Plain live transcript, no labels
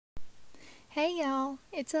Hey y'all,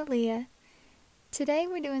 it's Aaliyah. Today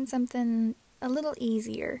we're doing something a little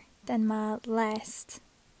easier than my last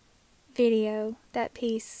video. That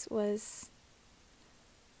piece was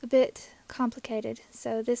a bit complicated,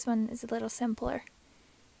 so this one is a little simpler.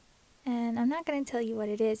 And I'm not going to tell you what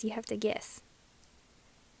it is, you have to guess.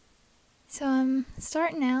 So I'm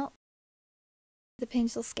starting out the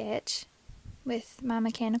pencil sketch with my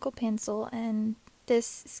mechanical pencil, and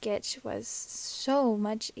this sketch was so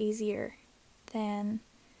much easier than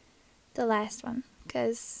the last one,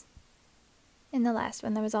 because in the last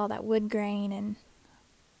one there was all that wood grain and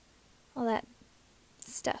all that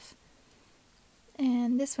stuff,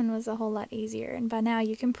 and this one was a whole lot easier. And by now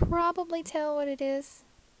you can probably tell what it is.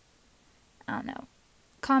 I don't know.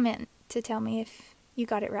 Comment to tell me if you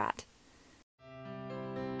got it right.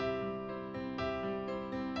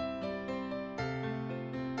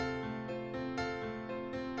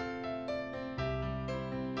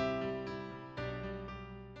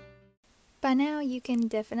 By now you can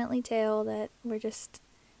definitely tell that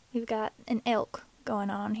we've got an elk going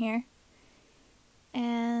on here.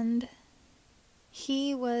 And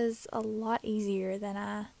he was a lot easier than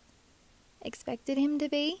I expected him to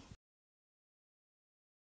be.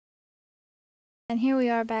 And here we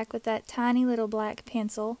are back with that tiny little black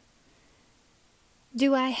pencil.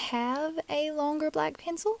 Do I have a longer black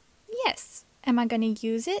pencil? Yes. Am I going to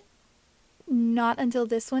use it? Not until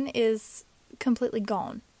this one is completely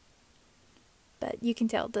gone. But you can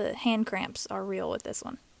tell the hand cramps are real with this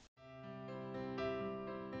one.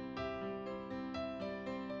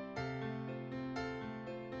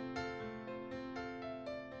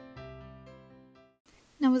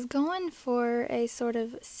 I was going for a sort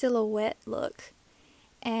of silhouette look,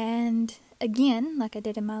 and again, like I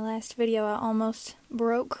did in my last video, I almost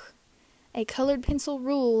broke a colored pencil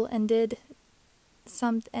rule and did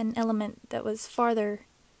an element that was farther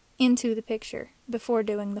into the picture before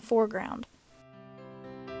doing the foreground.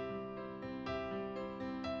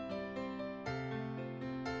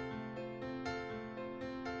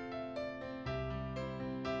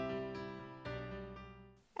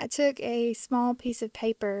 I took a small piece of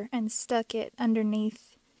paper and stuck it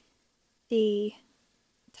underneath the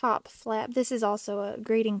top flap. This is also a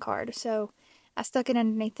greeting card, so I stuck it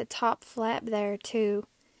underneath the top flap there to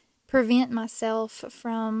prevent myself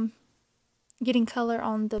from getting color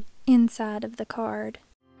on the inside of the card.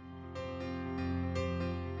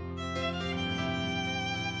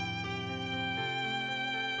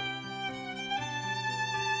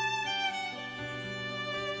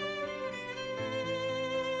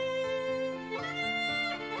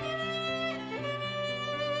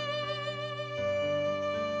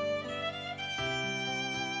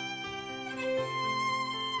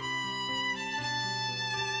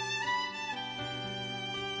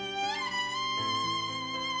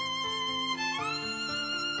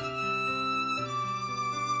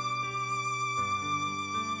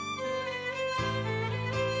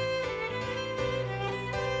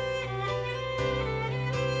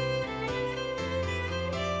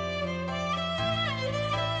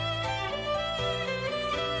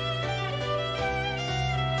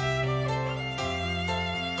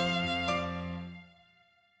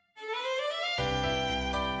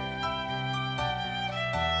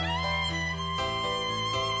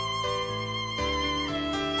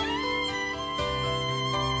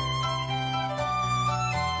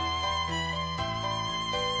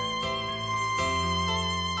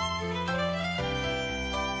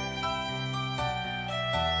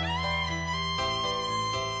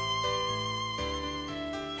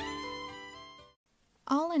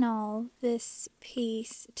 All in all, this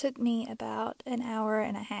piece took me about an hour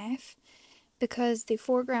and a half because the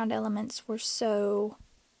foreground elements were so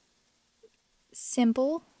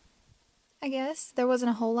simple, I guess. There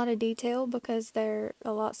wasn't a whole lot of detail because they're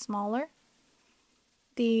a lot smaller.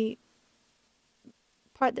 The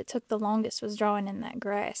part that took the longest was drawing in that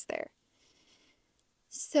grass there.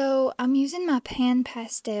 So I'm using my pan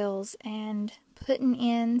pastels and putting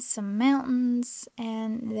in some mountains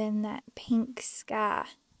and then that pink sky.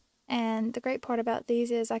 And the great part about these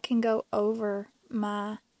is I can go over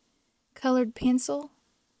my colored pencil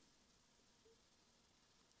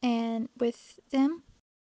and with them,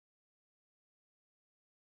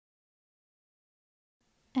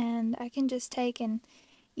 and I can just take and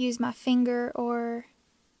use my finger or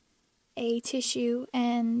a tissue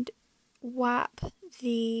and wipe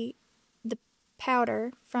the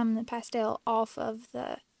powder from the pastel off of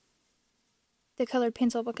the colored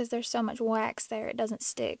pencil because there's so much wax there it doesn't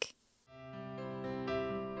stick.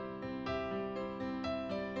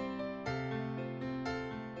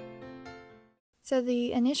 So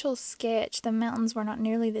the initial sketch, the mountains were not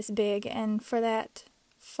nearly this big, and for that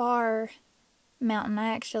far mountain, I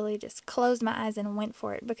actually just closed my eyes and went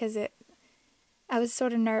for it because I was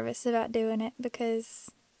sort of nervous about doing it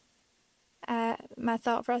because my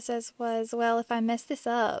thought process was, well, if I mess this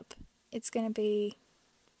up, it's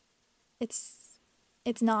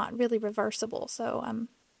not really reversible. So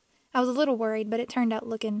I was a little worried, but it turned out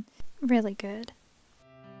looking really good.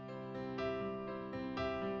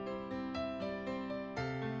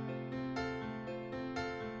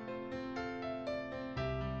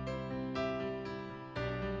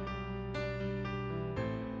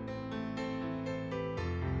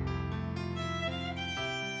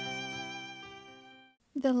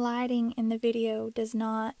 The lighting in the video does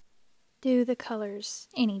not do the colors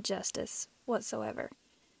any justice whatsoever.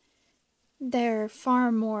 They're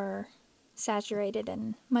far more saturated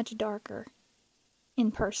and much darker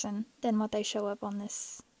in person than what they show up on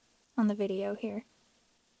the video here.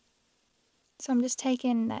 So I'm just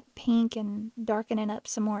taking that pink and darkening up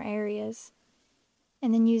some more areas,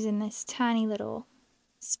 and then using this tiny little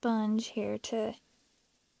sponge here which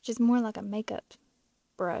is more like a makeup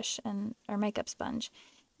brush or makeup sponge,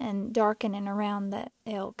 and darkening around that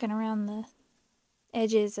elk and around the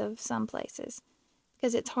edges of some places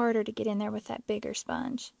because it's harder to get in there with that bigger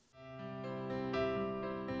sponge.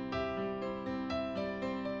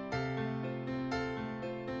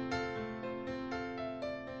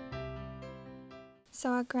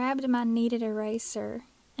 So I grabbed my kneaded eraser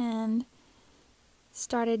and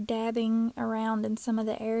started dabbing around in some of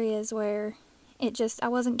the areas where I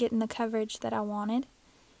wasn't getting the coverage that I wanted,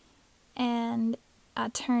 and I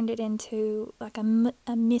turned it into like a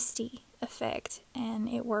misty effect, and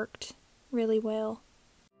it worked really well.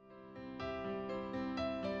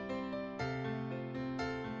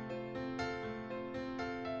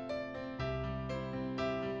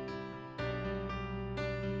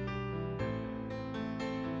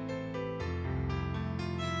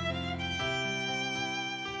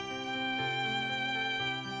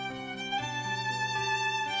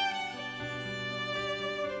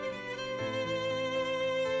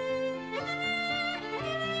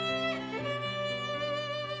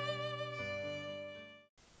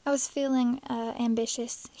 I was feeling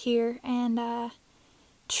ambitious here, and I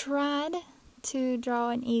tried to draw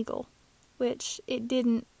an eagle, which it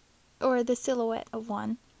didn't, or the silhouette of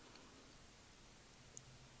one,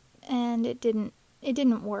 and it didn't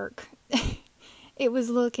work.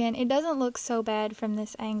 It doesn't look so bad from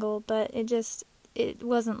this angle, but it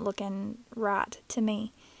wasn't looking right to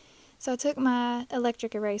me. So I took my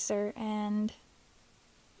electric eraser and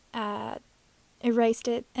I erased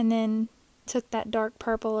it, and then took that dark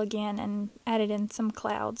purple again and added in some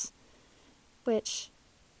clouds, which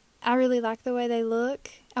I really like the way they look.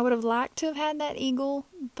 I would have liked to have had that eagle,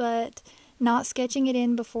 but not sketching it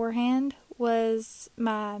in beforehand was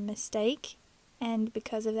my mistake, and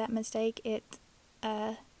because of that mistake, it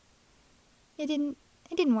didn't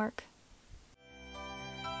work.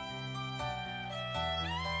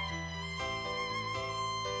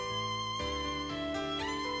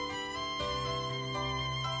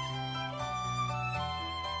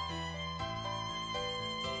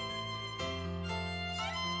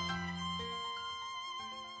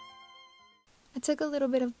 I took a little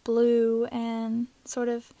bit of blue and sort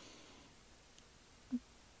of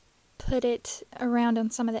put it around on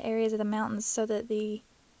some of the areas of the mountains so that the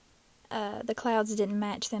clouds didn't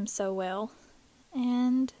match them so well.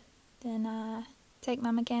 And then I take my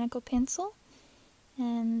mechanical pencil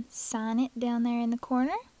and sign it down there in the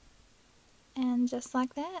corner. And just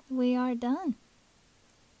like that, we are done.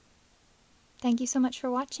 Thank you so much for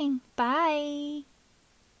watching. Bye!